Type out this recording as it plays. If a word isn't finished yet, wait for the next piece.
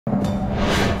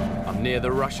I'm near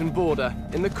the Russian border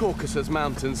in the Caucasus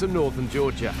Mountains of northern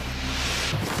Georgia.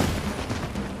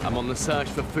 I'm on the search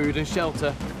for food and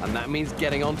shelter, and that means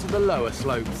getting onto the lower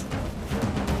slopes.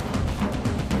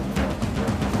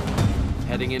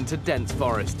 Heading into dense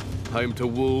forest, home to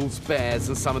wolves, bears,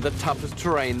 and some of the toughest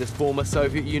terrain this former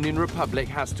Soviet Union republic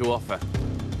has to offer.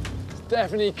 It's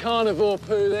definitely carnivore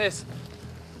poo, this.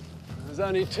 There's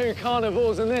only two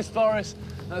carnivores in this forest.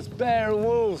 That's bear and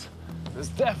wolves. It's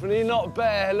definitely not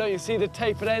bear. Look, you see the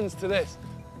tapered ends to this.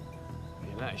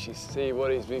 You can actually see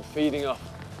what he's been feeding off.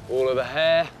 All of the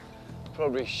hair,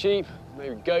 probably sheep,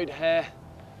 maybe goat hair.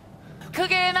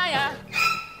 그게 나야.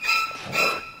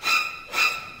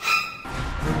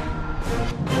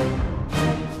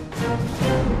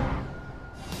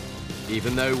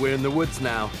 Even though we're in the woods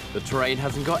now, the terrain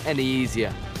hasn't got any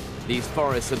easier. These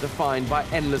forests are defined by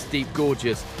endless deep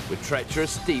gorges with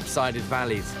treacherous, steep-sided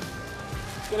valleys.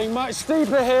 Getting much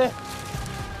steeper here.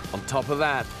 On top of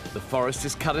that, the forest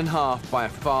is cut in half by a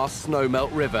fast snowmelt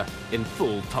river in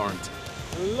full torrent.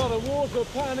 A lot of water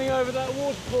pounding over that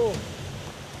waterfall.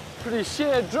 Pretty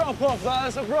sheer drop-off,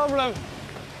 that's a problem.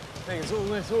 I think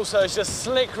it's also it's just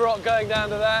slick rock going down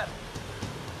to that.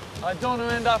 I don't want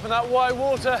to end up in that white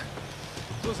water.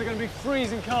 It's also going to be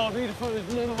freezing cold. We need to find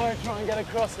another way to try and get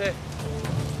across here.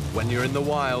 When you're in the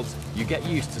wilds, you get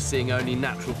used to seeing only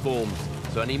natural forms,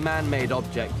 so any man-made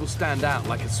object will stand out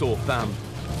like a sore thumb.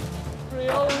 Pretty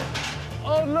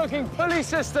old-looking pulley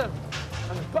system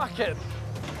and bucket.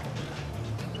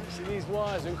 Actually, these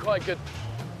wires are in quite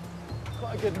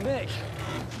a good nick.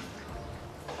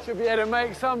 Should be able to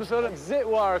make some sort of zip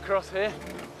wire across here.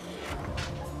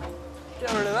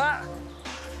 Get rid of that.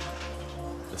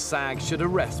 The sag should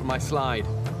arrest my slide.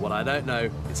 What I don't know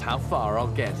is how far I'll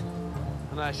get.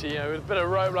 And actually, with a bit of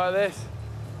rope like this,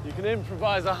 you can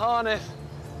improvise a harness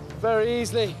very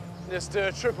easily. Just do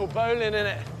a triple bowline in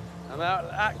it, and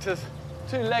that'll act as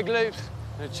 2 leg loops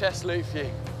and a chest loop for you.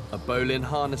 A bowline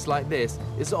harness like this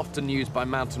is often used by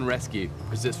mountain rescue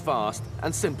because it's fast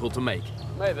and simple to make.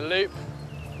 Make the loop.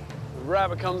 The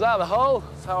rabbit comes out of the hole.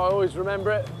 That's how I always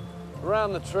remember it.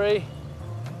 Around the tree,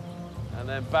 and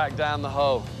then back down the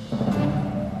hole.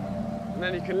 And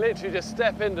then you can literally just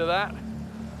step into that.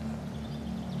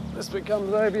 This bit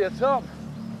comes over your top.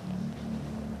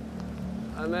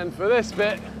 And then for this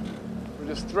bit, we'll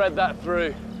just thread that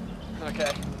through.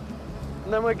 Okay.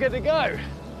 And then we're good to go.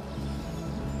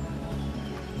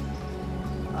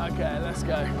 Okay, let's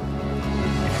go.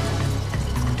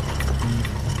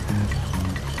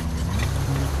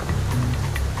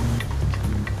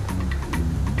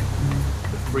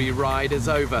 The free ride is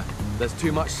over. There's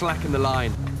too much slack in the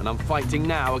line, and I'm fighting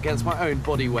now against my own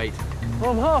body weight.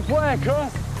 Well, I'm halfway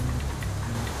across.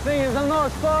 Thing is, I'm not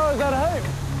as far as I'd hoped.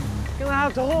 Gonna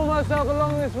have to haul myself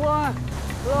along this wire.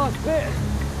 Last bit.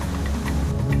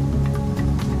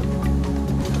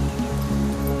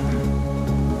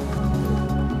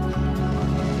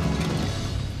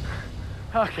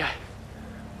 Okay,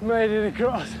 made it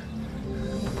across.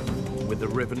 With the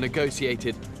river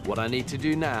negotiated, what I need to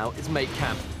do now is make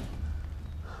camp.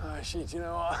 Oh, shit, you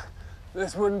know what?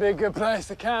 This wouldn't be a good place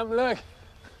to camp, look.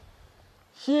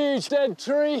 Huge dead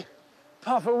tree,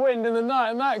 puff of wind in the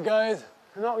night, and that goes.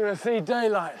 You're not going to see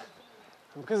daylight.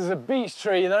 Because it's a beech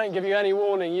tree, they don't give you any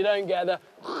warning. You don't get the...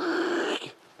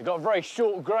 You've got very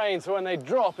short grain, so when they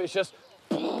drop, it's just...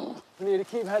 You need to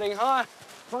keep heading high,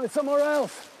 find somewhere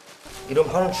else. 이런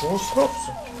판은 죽을 수가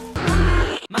없어.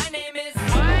 My name is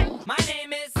what? My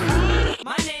name is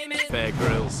my name is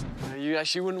Beargrills. You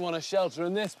actually wouldn't want to shelter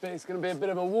in this bit. It's going to be a bit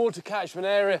of a water catchment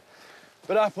area.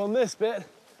 But up on this bit,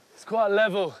 it's quite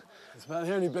level. It's about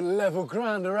the only bit of level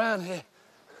ground around here.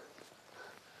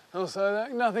 Also,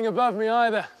 nothing above me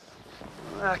either.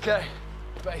 Okay,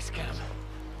 base camp.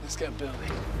 Let's get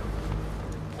building.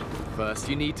 First,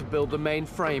 you need to build the main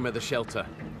frame of the shelter.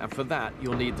 And for that,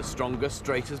 you'll need the strongest,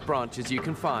 straightest branches you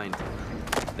can find.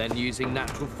 Then, using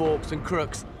natural forks and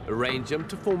crooks, arrange them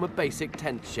to form a basic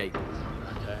tent shape.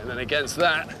 Okay, and then against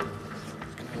that,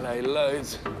 lay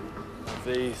loads of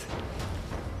these.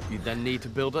 You then need to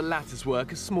build a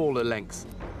latticework of smaller lengths,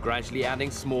 gradually adding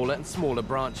smaller and smaller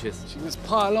branches. You just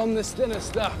pile on this thinner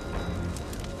stuff.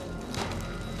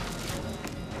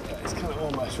 Okay, it's kind of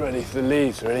almost ready for the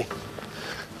leaves, really.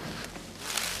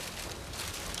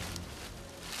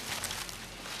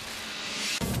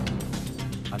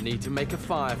 I need to make a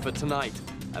fire for tonight,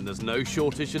 and there's no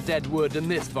shortage of dead wood in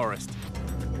this forest.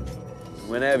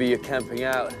 Whenever you're camping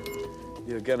out,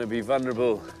 you're going to be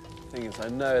vulnerable. The thing is, I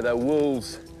know there are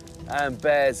wolves and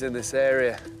bears in this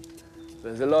area.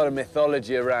 There's a lot of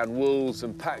mythology around wolves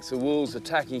and packs of wolves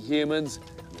attacking humans.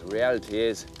 And the reality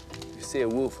is, if you see a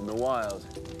wolf in the wild,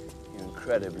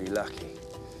 incredibly lucky.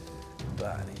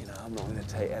 But, you know, I'm not going to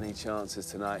take any chances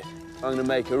tonight. I'm going to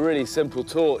make a really simple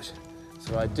torch.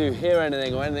 So if I do hear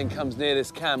anything or anything comes near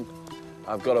this camp,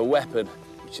 I've got a weapon,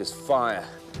 which is fire.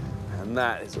 And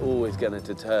that is always going to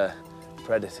deter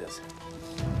predators.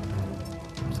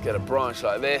 Just get a branch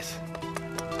like this.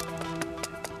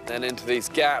 Then into these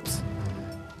gaps,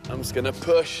 I'm just going to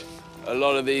push a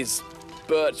lot of these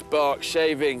birch bark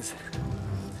shavings.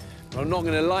 I'm not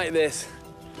going to light this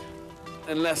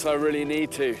unless I really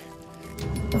need to.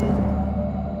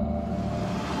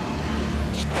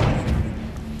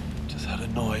 Just had a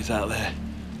noise out there.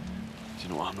 Do you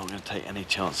know what? I'm not going to take any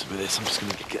chances with this. I'm just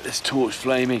going to get this torch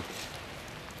flaming.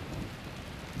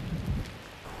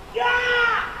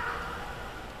 Yeah!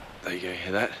 There you go,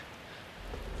 hear that?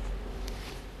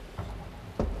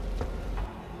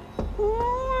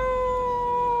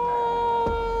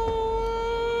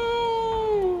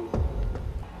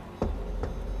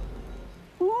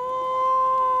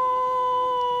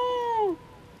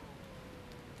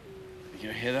 You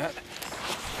hear that?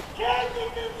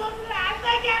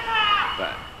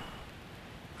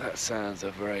 That sounds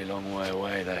a very long way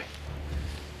away, though. Go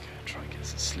try and get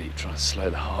some sleep, try and slow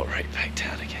the heart rate back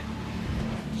down again.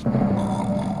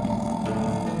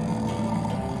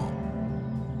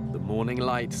 The morning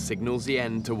light signals the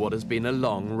end to what has been a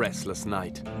long, restless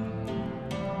night.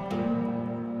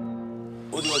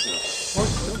 What are you working on?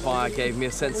 The fire gave me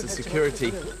a sense of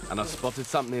security, and I've spotted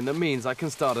something that means I can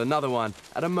start another one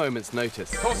at a moment's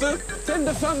notice.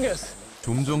 Tender fungus!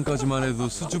 좀 전까지만 해도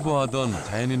수줍어하던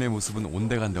자연인의 모습은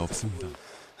온데간데 없습니다.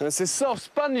 And it's this soft,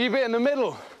 spongy bit in the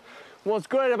middle. What's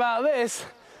great about this,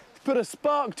 put a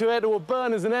spark to it, it will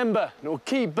burn as an ember, and it will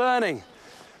keep burning.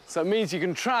 So it means you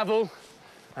can travel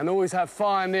and always have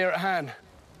fire near at hand.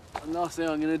 And last thing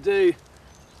I'm going to do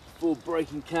before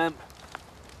breaking camp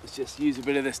is just use a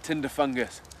bit of this tinder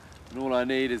fungus. And all I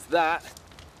need is that,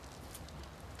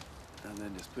 and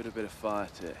then just put a bit of fire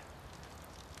to it.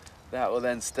 That will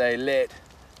then stay lit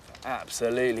for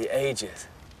absolutely ages.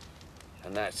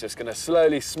 And that's just going to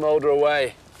slowly smoulder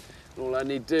away. And all I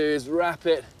need to do is wrap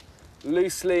it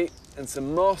loosely in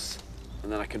some moss,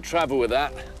 and then I can travel with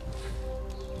that.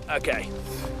 Okay,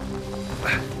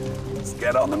 let's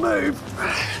get on the move.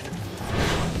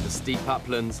 The steep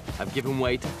uplands have given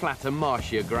way to flatter,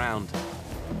 marshier ground.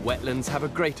 Wetlands have a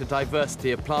greater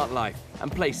diversity of plant life and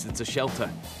places to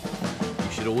shelter.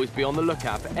 You should always be on the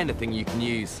lookout for anything you can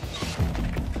use.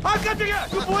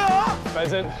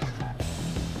 Pheasant.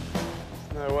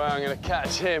 No way I'm going to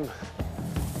catch him.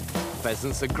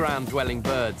 Pheasants are ground-dwelling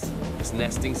birds. It's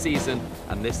nesting season,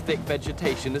 and this thick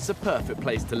vegetation is the perfect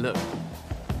place to look.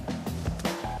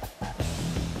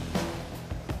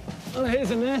 Well,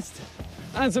 here's a nest.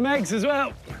 And some eggs as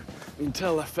well. You can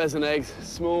tell the pheasant eggs,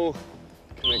 small,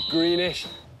 kind of greenish.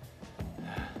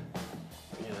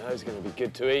 You know, those are going to be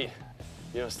good to eat.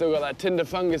 You know, I've still got that tinder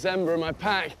fungus ember in my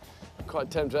pack. I'm quite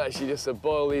tempted actually just to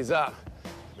boil these up.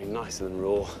 I mean, nicer than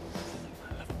raw.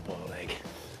 I love a boiled egg.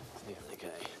 Okay.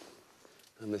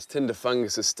 And this tinder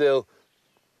fungus is still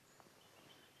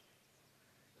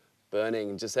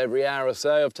burning. Just every hour or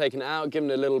so, I've taken it out, given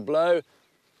it a little blow,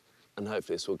 and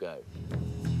hopefully this will go.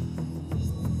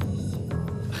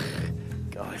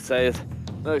 God, I say there's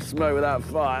no smoke without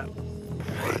fire.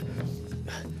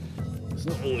 It's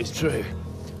not always true.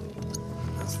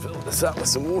 Let's fill this up with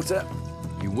some water.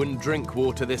 You wouldn't drink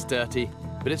water this dirty,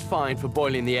 but it's fine for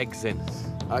boiling the eggs in.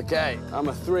 Okay, I'm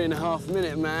a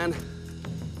 3.5-minute man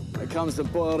when it comes to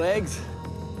boiled eggs.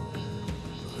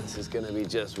 This is going to be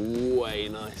just way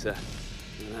nicer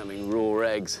than having raw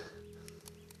eggs.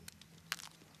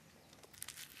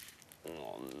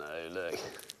 Oh no, look.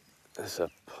 It's a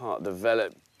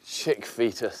part-developed chick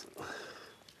fetus.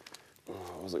 Oh,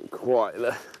 it wasn't quite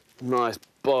the nice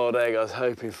boiled egg I was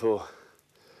hoping for.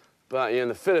 But, you know, in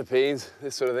the Philippines,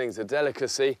 this sort of thing's a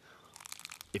delicacy.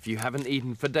 If you haven't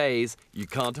eaten for days, you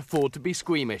can't afford to be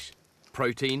squeamish.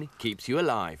 Protein keeps you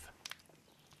alive.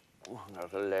 Oh,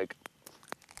 there's a leg.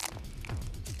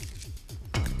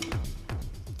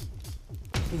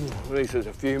 At least it's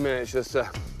a few minutes just to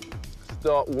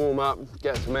start, warm up,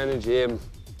 get some energy in. And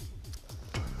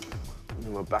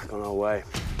then we're back on our way.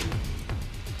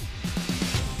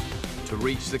 To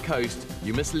reach the coast,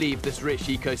 you must leave this rich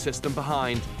ecosystem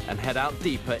behind and head out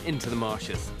deeper into the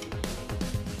marshes.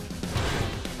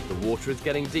 The water is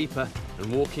getting deeper,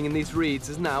 and walking in these reeds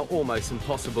is now almost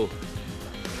impossible.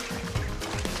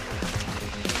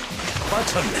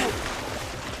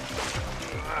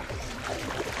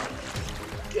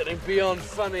 Getting beyond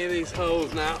funny, these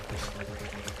holes now.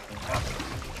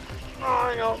 Oh,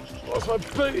 hang on, lost my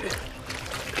boot.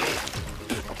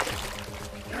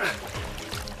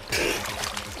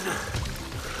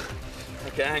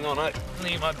 Okay, hang on, I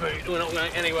need my boot. We're not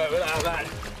going anywhere without that.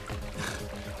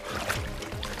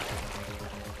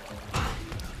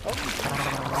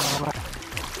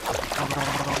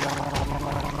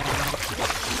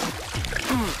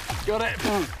 Got it.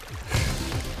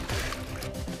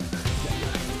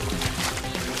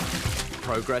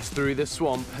 Progress through the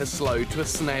swamp has slowed to a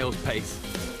snail's pace.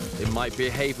 It might be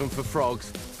a haven for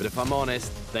frogs, but if I'm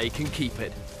honest, they can keep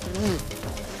it.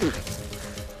 This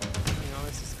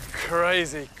is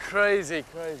crazy, crazy,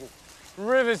 crazy. The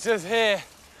river's just here.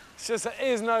 It's just there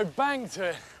is no bank to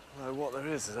it. Although what there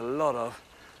is a lot of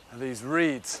are these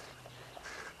reeds.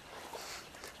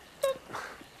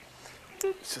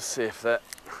 Let's just see if that.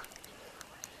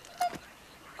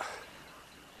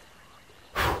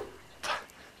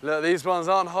 Look, these ones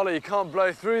aren't hollow. You can't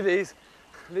blow through these.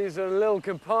 These are little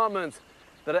compartments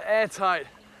that are airtight,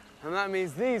 and that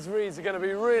means these reeds are going to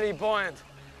be really buoyant.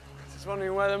 Just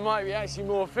wondering whether it might be actually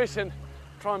more efficient to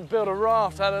try and build a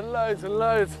raft out of loads and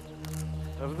loads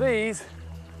of these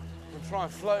and try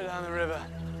and float down the river.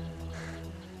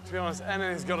 To be honest,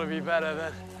 anything's got to be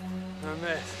better than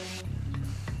this.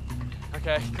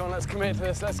 Okay, come on, let's commit to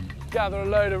this. Let's gather a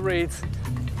load of reeds.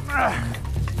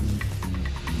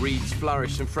 Reeds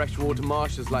flourish in freshwater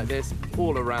marshes like this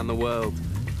all around the world.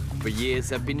 For years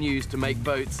they've been used to make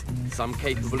boats, some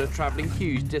capable of travelling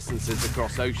huge distances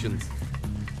across oceans.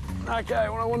 Okay,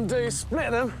 what I want to do is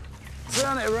split them,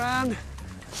 turn it around,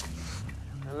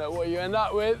 and look what you end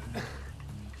up with.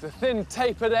 It's a thin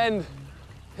tapered end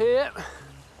here.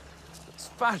 It's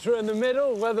fatter in the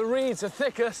middle where the reeds are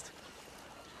thickest,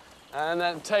 and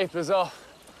then tapers off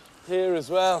here as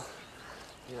well.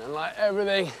 You know, like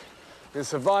everything in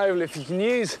survival, if you can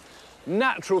use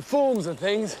natural forms of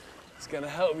things, it's going to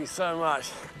help you so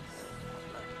much.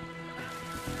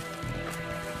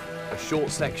 A short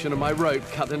section of my rope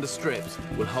cut into strips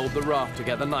will hold the raft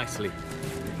together nicely.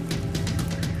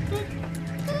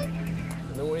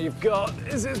 And then what you've got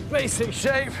is its basic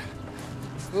shape,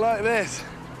 like this.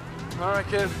 I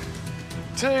reckon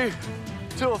two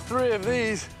or three of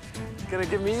these are going to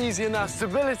give me easy enough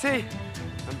stability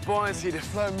and buoyancy to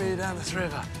float me down this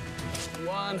river.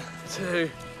 1,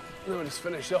 2, and we'll just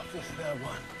finish off this third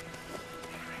one.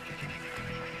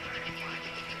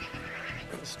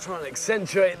 Let's try and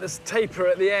accentuate this taper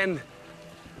at the end.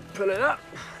 Pull it up,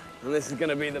 and this is going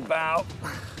to be the bow.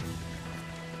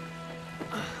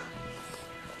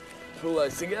 Pull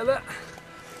those together.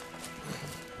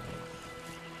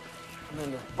 And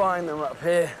then just bind them up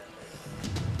here.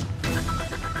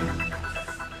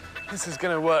 This is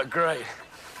going to work great.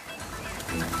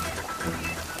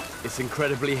 It's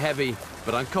incredibly heavy,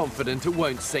 but I'm confident it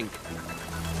won't sink.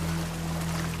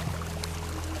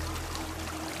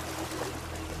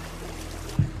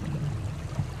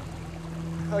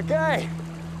 Okay,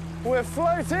 we're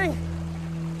floating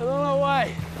and on our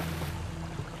way.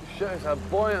 Shows how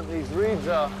buoyant these reeds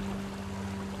are.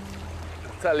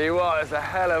 I'll tell you what, it's a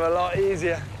hell of a lot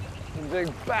easier than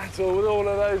doing battle with all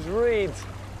of those reeds.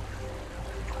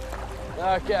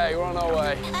 Okay, we're on our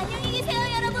way. 안녕히 계세요,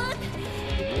 여러분.